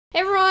Hey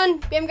everyone,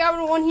 Bam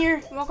Goblin 1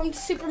 here. Welcome to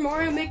Super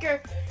Mario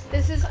Maker.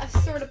 This is a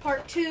sort of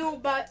part 2,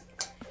 but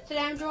today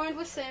I'm joined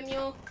with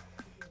Samuel.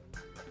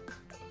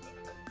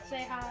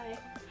 Say hi.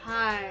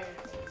 Hi.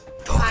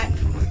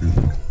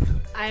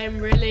 I am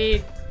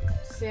really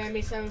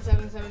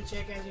Sammy777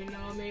 Chick, as you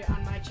know me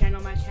on my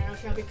channel. My channel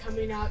shall be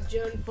coming out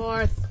June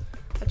 4th.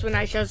 That's when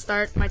I shall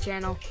start my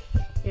channel.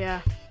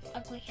 Yeah.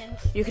 Ugly Hens.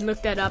 You can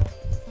look that up.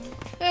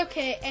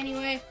 Okay,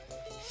 anyway.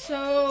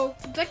 So,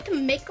 would you like to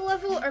make a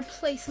level or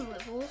play some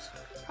levels?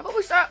 How about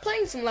we start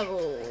playing some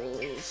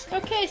levels?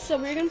 Okay, so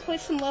we're going to play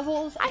some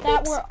levels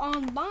that were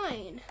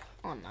online.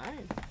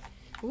 Online?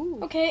 Ooh.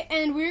 Okay,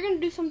 and we're going to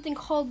do something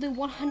called the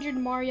 100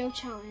 Mario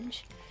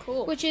Challenge.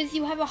 Cool. Which is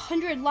you have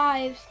 100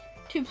 lives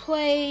to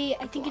play,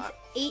 I think it's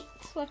 8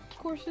 select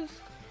courses.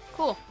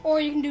 Cool.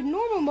 Or you can do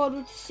normal mode,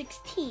 which is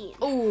 16.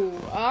 Ooh,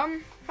 how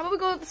about we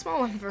go with the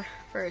small one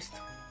first?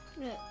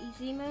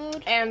 Easy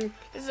mode. And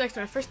this is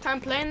actually my first time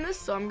playing this,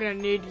 so I'm gonna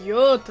need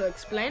you to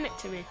explain it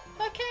to me.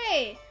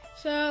 Okay,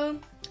 so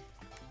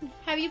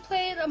have you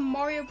played a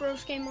Mario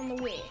Bros game on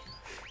the Wii?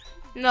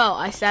 No,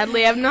 I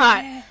sadly have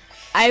not.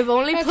 I've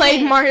only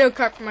played Mario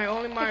Kart for my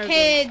only Mario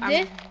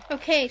game.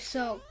 Okay,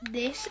 so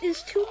this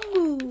is to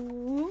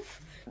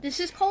move. This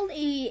is called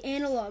a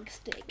analog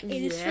stick. It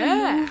is for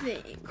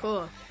moving.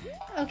 Cool.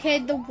 Okay,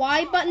 the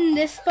Y button,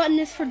 this button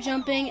is for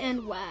jumping,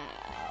 and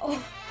wow.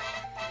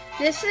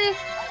 This is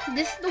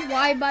the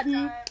Y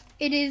button.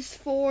 It is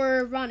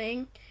for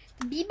running.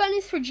 The B button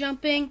is for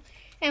jumping.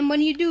 And when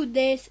you do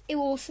this, it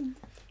will.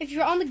 If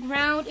you're on the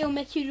ground, it will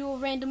make you do a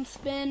random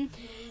spin.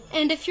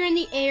 And if you're in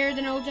the air,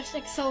 then it will just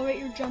accelerate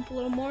your jump a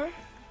little more.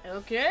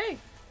 Okay.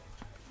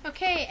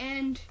 Okay,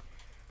 and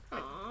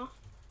I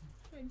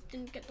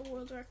didn't get the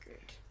world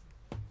record.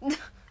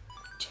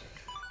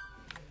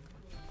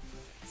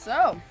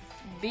 So,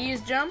 B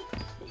is jump.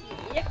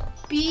 Yep.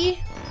 B,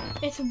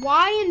 it's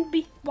Y and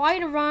B. Y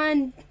to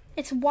run.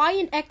 It's Y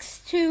and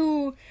X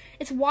to.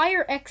 It's Y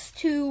or X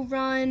to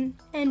run,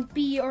 and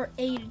B or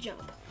A to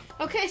jump.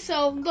 Okay,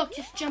 so look,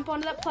 just jump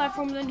onto that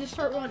platform and then just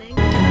start running.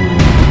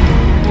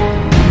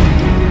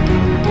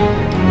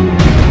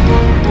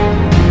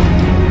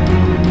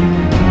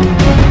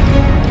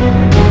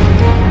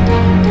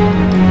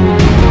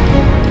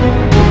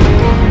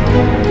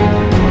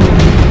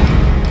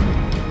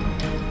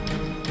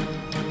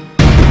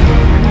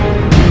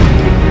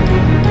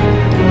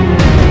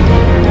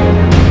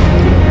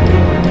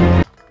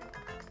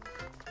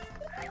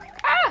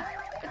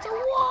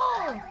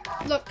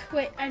 Look,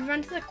 wait, I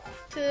run to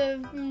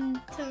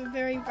the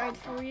very right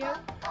for you,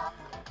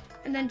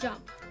 and then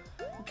jump.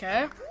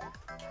 Okay.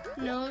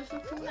 No, there's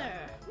nothing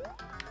there.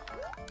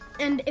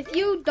 And if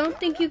you don't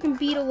think you can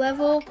beat a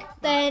level,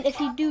 then if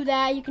you do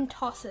that, you can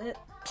toss it.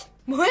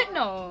 What?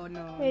 No,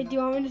 no. Wait, do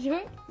you want me to do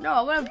it? No,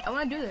 I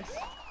wanna do this.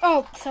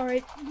 Oh,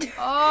 sorry.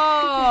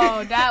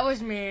 Oh, that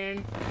was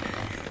mean.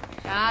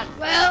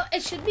 Well,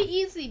 it should be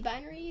easy,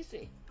 binary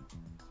easy.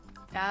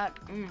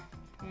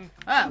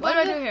 What do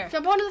I do here?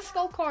 Jump onto the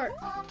skull cart.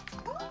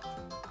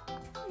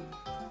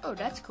 Oh,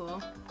 that's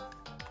cool.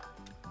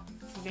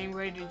 I'm getting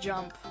ready to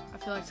jump. I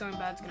feel like something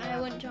bad's gonna happen.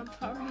 I wouldn't jump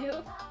for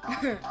you.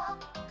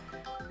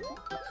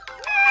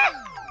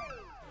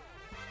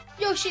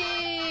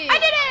 Yoshi! I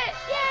did it!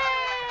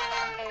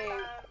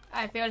 Yay!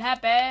 I feel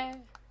happy.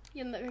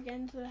 You'll never get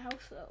into the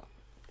house, though.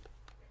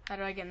 How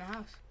do I get in the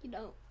house? You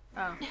don't.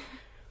 Oh.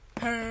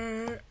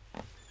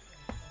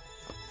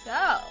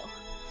 So,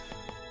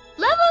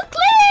 level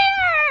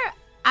clear!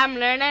 I'm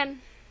learning.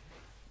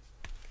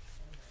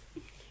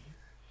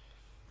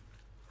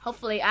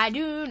 Hopefully I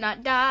do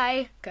not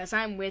die, cause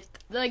I'm with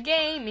the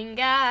gaming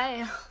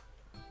guy.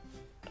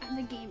 I'm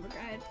the gamer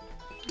guy.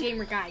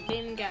 Gaming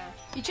guy.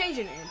 You changed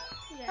your name.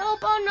 Yeah.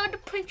 Help, oh no, the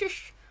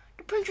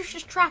princess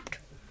is trapped.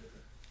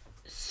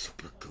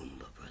 Super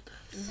Goomba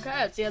Brothers. Okay,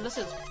 let's see how this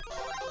is.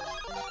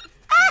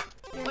 Ah!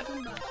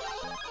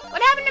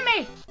 What happened to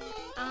me?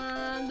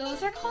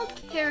 Those are called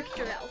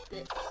character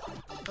outfits.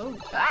 Oh,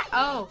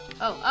 ah,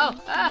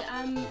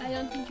 I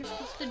don't think you're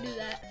supposed to do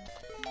that.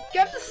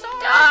 Get the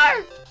star!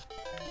 Star!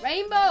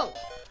 Rainbow!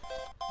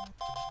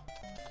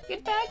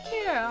 Get back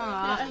here!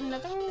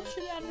 Another one will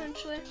shoot out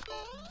eventually.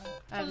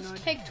 I have no It'll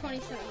idea. take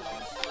 27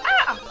 minutes.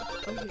 Ah!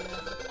 Oh,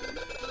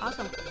 yeah.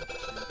 Awesome.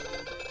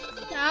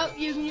 Now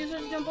you can use it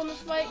to jump on the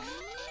spikes.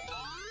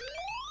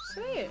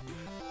 Sweet.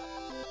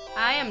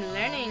 I am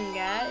learning,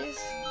 guys.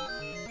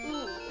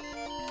 Ooh.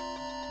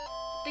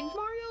 I think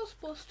Mario's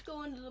supposed to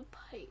go into the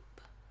pipe.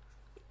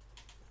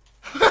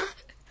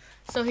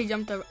 So he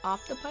jumped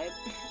off the pipe?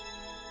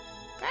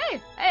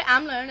 Hey,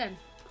 I'm learning.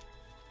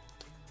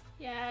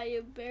 Yeah,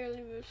 you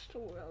barely missed the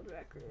world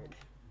record.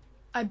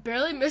 I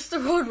barely missed the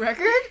world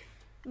record?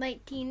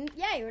 19,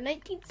 yeah, you were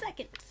 19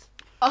 seconds.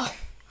 Oh,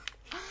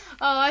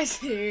 I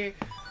see.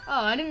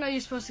 Oh, I didn't know you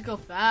were supposed to go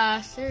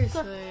fast.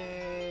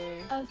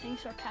 Seriously. I was being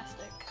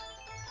sarcastic.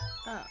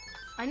 Oh,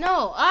 I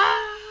know.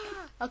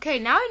 Ah! Okay,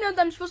 now I know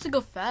that I'm supposed to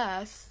go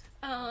fast.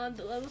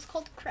 The level's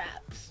called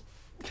Crabs.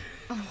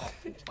 Oh,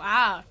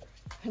 wow.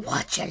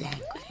 Watch your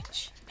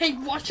language. Hey,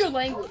 watch your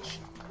language.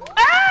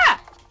 Ah!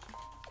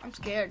 I'm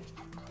scared.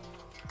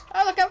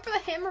 Oh, look out for the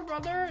Hammer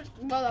Brothers.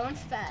 Well, that one's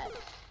fat.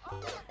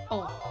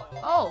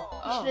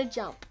 Oh. Should have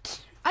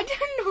jumped. I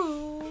didn't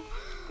know.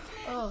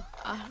 Oh,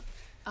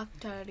 I'll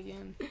try it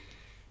again.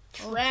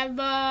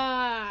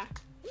 Trevor.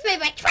 Say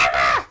by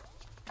Trevor.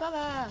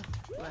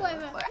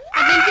 Trevor.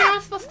 I think you're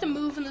not supposed to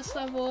move in this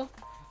level.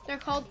 They're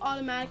called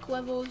automatic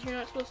levels. You're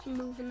not supposed to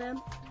move in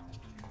them.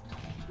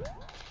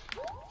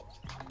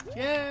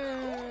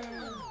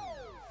 Yeah.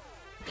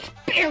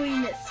 Barely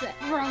missed it.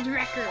 World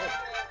record.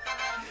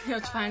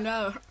 Let's find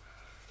out.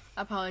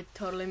 I probably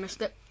totally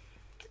missed it.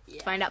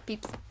 Let's find out,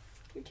 peeps.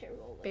 You're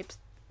terrible. Peeps.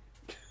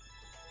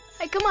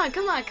 Hey, come on.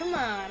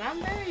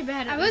 I'm very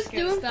bad at this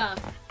kind of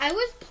stuff. I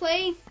was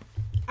playing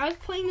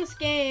this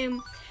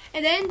game,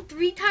 and then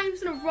 3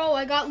 times in a row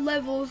I got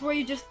levels where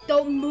you just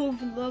don't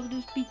move and the level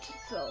just beats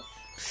itself.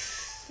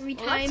 3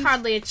 Well, times. that's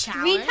hardly a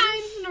challenge. 3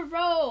 times in a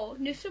row.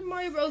 New Super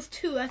Mario Bros.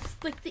 2. That's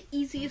like the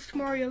easiest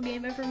Mario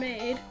game ever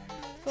made.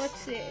 So let's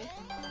see.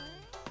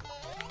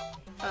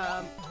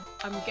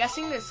 I'm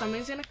guessing that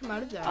something's gonna come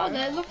out of there. Oh,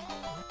 that looks.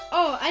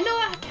 Oh, I know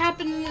what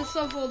happened in this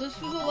level. This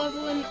was a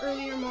level in an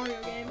earlier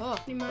Mario game.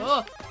 Pretty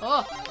much.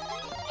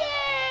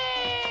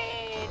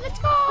 Yay! Let's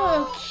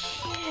go!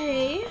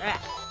 Okay. There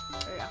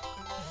we go.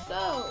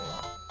 So.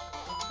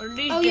 What did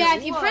he Oh do? yeah,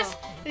 if you Whoa.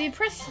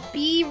 press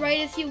B right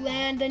as you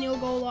land, then you'll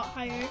go a lot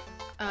higher.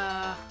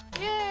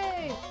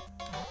 Yay!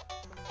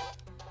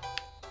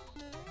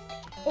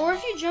 Or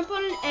if you jump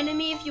on an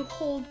enemy, if you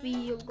hold B,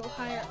 you'll go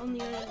higher on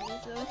the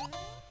enemies. So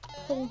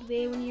hold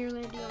B when you're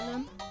landing on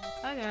them.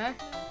 Okay.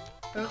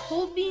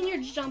 Hold B in your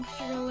jump if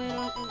you're gonna land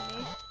on an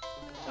enemy.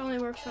 It only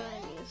works on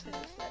enemies, I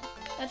just said.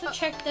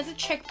 That's a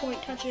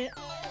checkpoint. Touch it.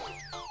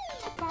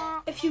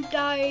 If you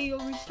die, you'll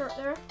restart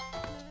there.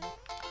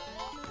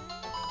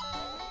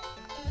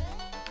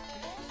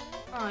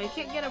 Oh, you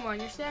can't get them when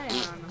you're standing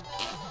on them.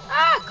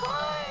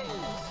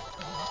 Coins!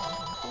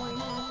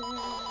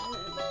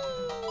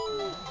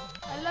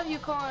 I love you,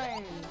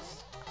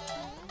 coins.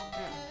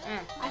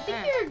 I think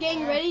you're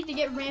getting ready to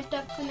get ramped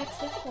up to the next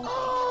difficulty.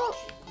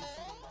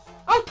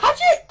 Oh, touch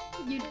it!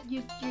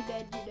 You're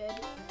dead.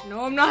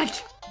 No, I'm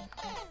not.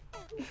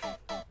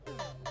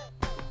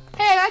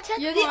 Hey, I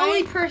checkpoint. You're the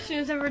only person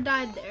who's ever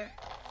died there.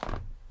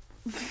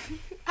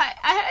 I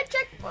had a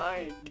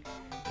checkpoint.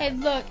 Hey,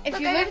 look. If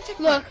Look, you I have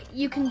a look, checkpoint.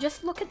 you can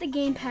just look at the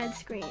gamepad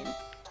screen.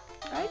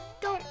 I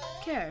don't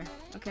care.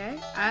 Okay,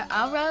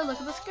 I'll rather look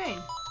at the screen.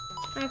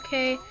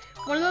 Okay,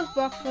 one of those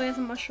boxes has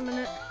a mushroom in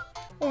it,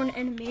 or an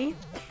enemy.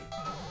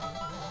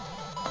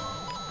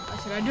 What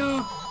should I do?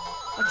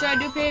 What should I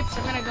do, peeps?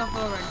 I'm gonna go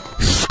forward.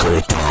 He's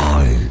gonna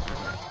die.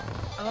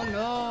 Oh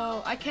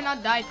no, I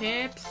cannot die,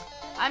 peeps.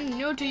 I'm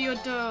new to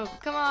YouTube.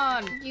 Come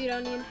on. You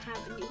don't even have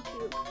a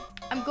YouTube.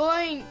 I'm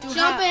going to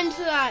Jump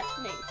into that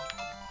thing.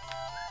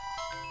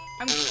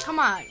 Come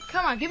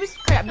on, give me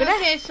some crap.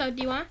 Okay, so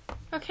do you want?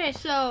 Okay,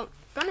 so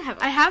Gonna have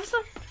I have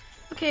some.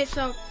 Okay,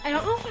 so I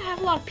don't know if I have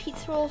a lot of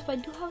pizza rolls, but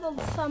I do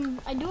have some.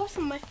 I do have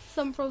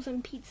some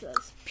frozen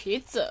pizzas.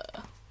 pizza.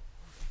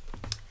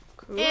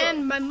 Cool.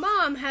 And my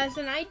mom has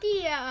an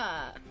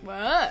idea.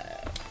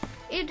 What?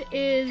 It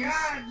is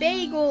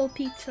bagel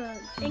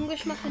pizzas,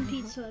 English muffin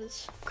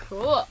pizzas.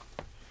 Cool.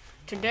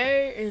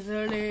 Today is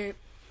early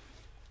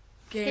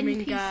gaming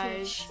Hidden guys.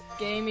 P-switch.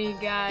 Gaming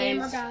guys.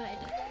 Gamer guide.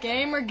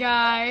 Gamer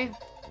guy.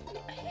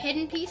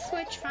 Hidden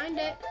P-switch. Find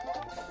it.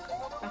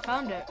 I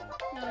found it.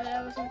 No,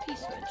 that wasn't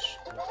P-switch.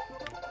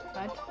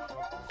 What?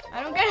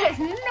 I don't get it.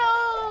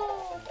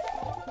 No.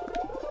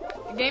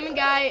 The gaming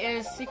guy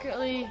is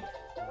secretly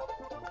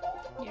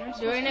You're not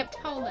Doing supposed to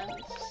tell them.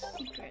 It's a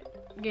secret.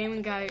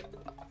 gaming guy.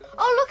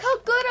 Oh, look how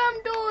good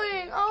I'm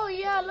doing. Oh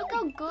yeah, look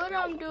how good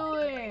I'm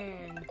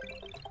doing.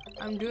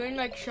 I'm doing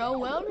like so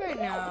well right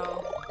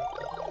now.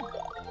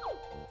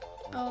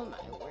 Oh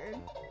my word.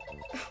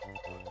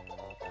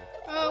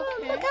 Oh,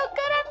 Okay. look how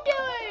good I'm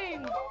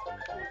doing.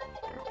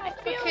 I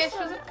feel Okay, so so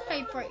there's a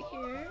pipe right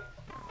here.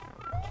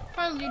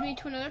 Probably lead me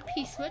to another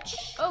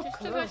P-switch. Oh, just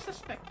cool. as I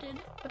suspected.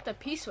 With the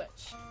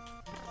P-switch.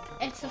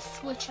 It's a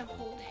switch I'm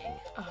holding.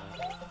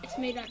 It's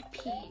made out of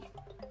P.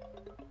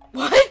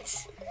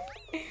 What?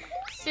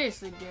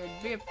 Seriously, dude,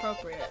 be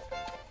appropriate.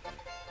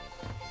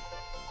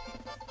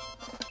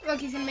 Look,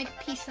 he's gonna make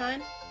a peace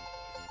sign.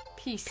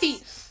 Peace.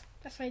 Peace.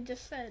 That's what I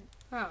just said.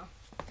 Oh.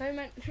 I thought you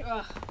meant.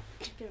 Ugh.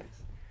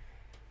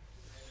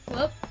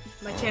 Well,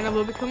 My channel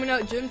will be coming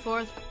out June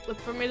 4th. Look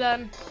for me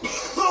then.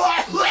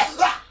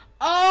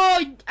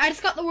 oh, I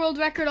just got the world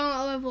record on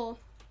that level.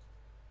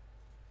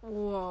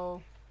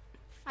 Whoa.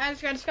 I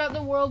just got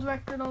the world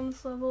record on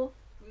this level.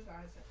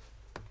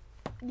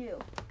 You.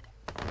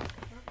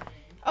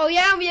 Oh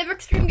yeah, we have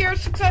Extreme Garage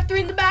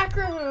 653 in the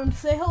background.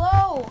 Say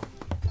hello.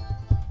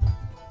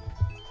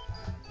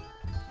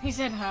 He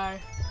said hi.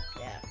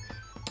 Yeah.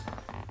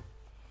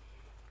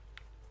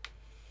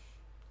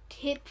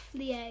 Tip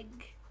the egg.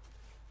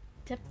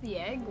 Tip the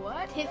egg?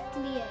 What? Tip the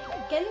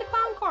egg. Get in the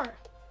clown car.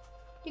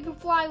 You can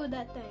fly with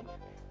that thing.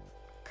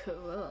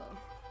 Cool.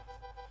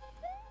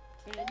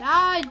 Gonna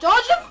die.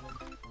 Dodge him!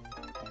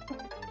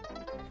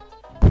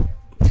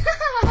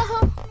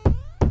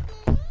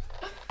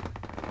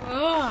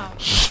 Ugh.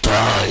 He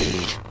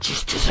died,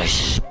 just as I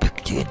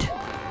suspected.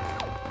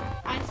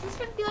 I just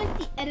gonna be like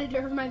the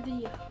editor of my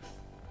videos.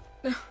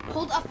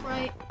 Hold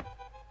upright.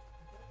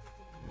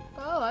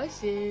 Oh, I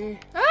see.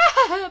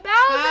 Ah,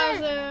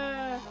 Bowser!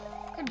 Bowser.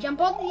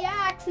 Jump off the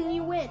axe and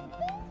you win.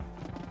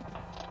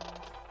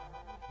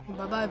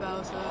 Bye-bye,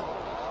 Bowser.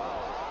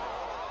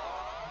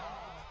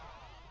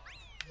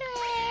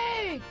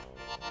 Yay!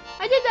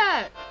 I did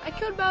that! I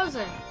killed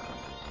Bowser.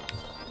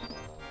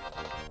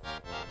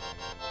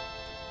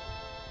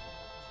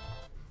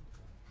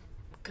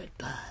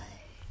 Goodbye.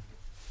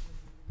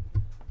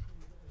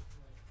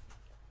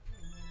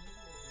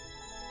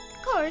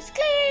 Course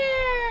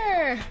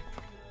clear!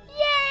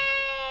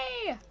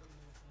 Yay!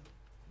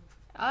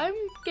 I'm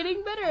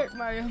getting better at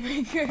Mario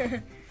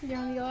Maker. You're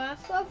on your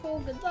last level.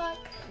 Good luck.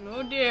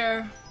 Oh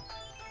dear.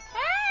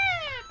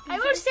 Help! I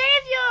will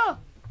save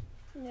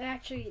you!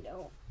 Actually, you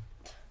don't.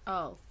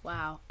 Oh,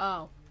 wow.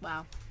 Oh,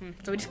 wow.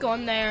 So we just go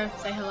in there,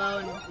 say hello,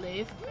 and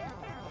leave?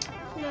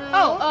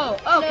 No. Oh,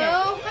 okay.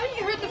 No. Haven't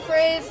you heard the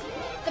phrase,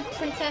 the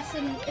princess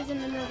is in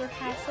another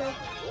castle?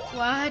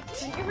 What?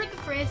 Haven't you heard the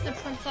phrase, the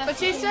princess But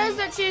she is in- says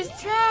that she's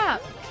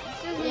trapped.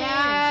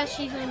 Yeah,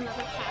 she's in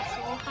another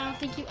castle. I don't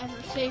think you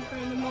ever save her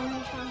in the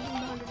Mario Challenge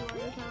and the 100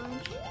 Mario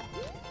Challenge.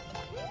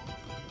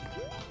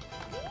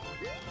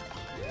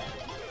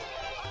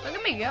 Look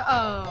at me go.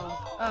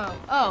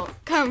 Oh,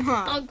 come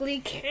on. Ugly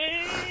kid.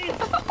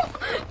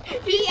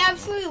 He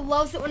absolutely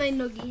loves it when I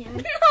noogie him.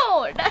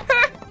 No, that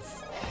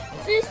hurts.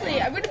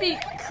 Seriously, I'm gonna be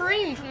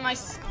creamed from my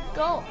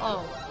skull.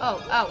 Oh,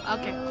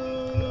 okay.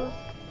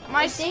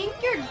 I think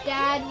your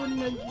dad would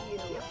noogie you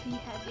if he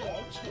had the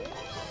chance.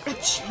 A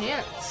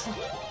chance.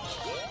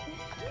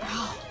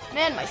 Oh,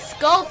 man, my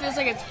skull feels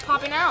like it's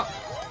popping out.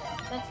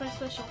 That's my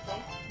special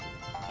thing.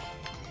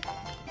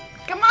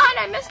 Come on,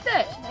 I missed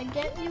it. Should I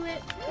get you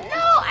it?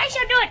 No, I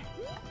shall do it.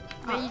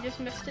 But you just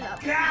messed it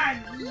up. Yeah.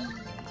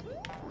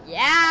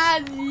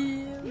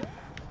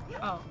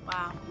 Oh,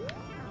 wow.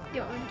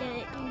 You want me to get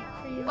it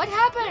for you? What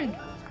happened?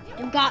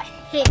 You got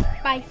hit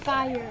by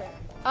fire.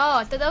 Oh,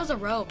 I thought that was a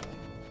rope.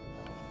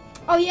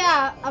 Oh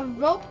yeah, a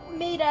rope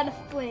made out of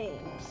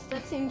flames.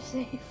 That seems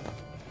safe.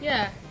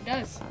 Yeah, it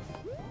does.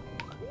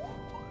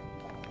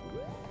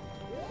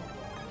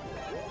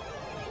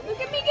 Look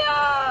at me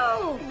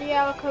go!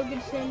 Yeah, look how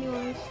good Sandy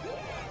was.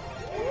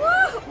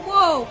 Whoa!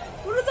 Whoa!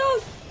 What are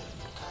those?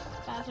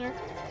 Bowser.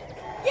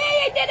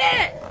 Yay, I did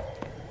it!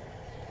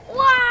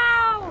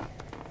 Wow!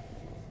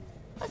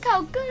 Look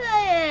how good I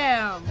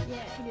am!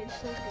 Yeah, he did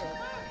so good.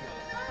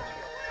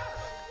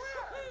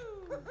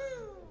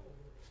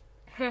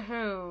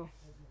 Hoo-hoo.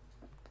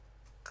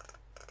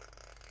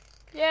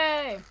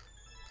 Yay!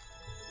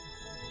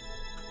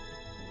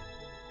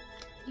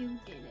 You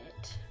did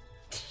it.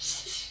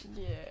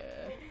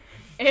 Yeah.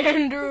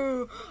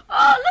 Andrew!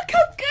 Oh, look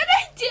how good I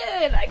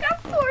did! I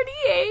got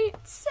 48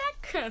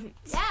 seconds!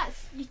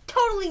 Yes, you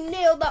totally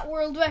nailed that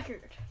world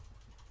record.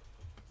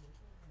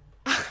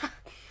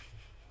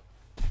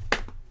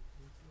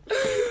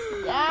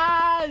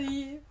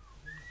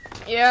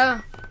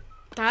 Yeah.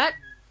 That?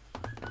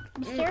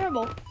 It's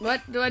terrible.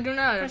 What do I do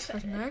now? Press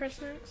Press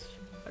next. next?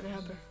 What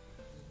happened?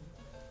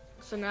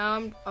 So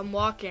now I'm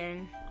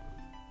walking.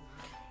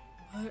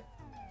 What?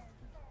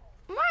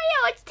 Mario,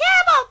 it's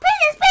terrible!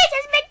 Princess Peach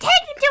has been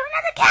taken to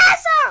another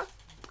castle!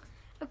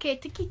 Okay,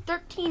 it took you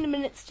 13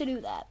 minutes to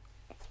do that.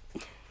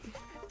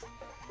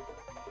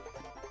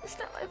 It's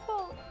not my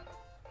fault.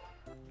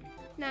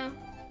 No.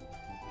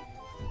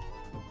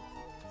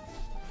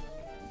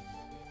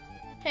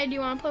 Hey, do you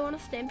want to play one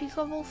of Stampy's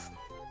levels?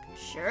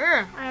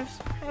 Sure. I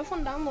have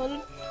one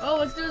downloaded. Oh,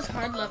 let's do this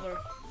hard level.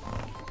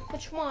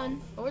 Which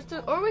one? Or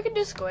we could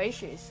do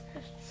Squishies.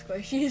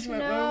 Squishies,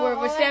 No, where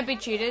all Stampy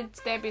cheated.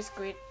 Stampy Oh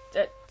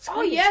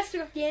Squeak. yes, we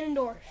got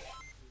Ganondorf.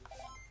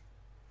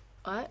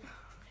 What?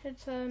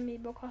 It's a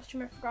Amiibo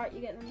costume. I forgot you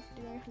get them for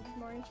doing 100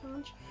 Mario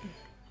Challenge.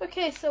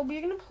 Okay, so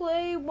we're gonna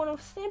play one of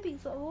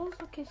Stampy's levels.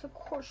 Okay, so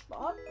Course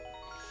Bot.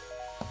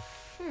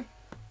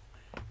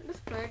 This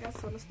play, I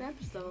guess, one of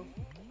Stampy's level.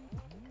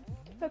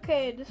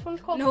 Okay, this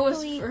one's called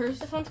Noah's Hilly. first.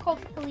 This one's called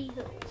Hilly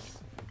Hills.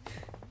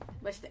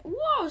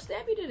 Whoa,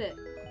 Stampy did it.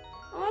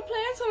 I want to play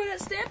on something that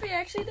Stampy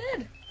actually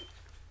did.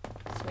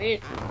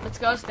 Sweet. Let's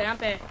go,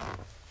 Stampy.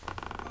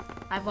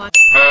 I've watched.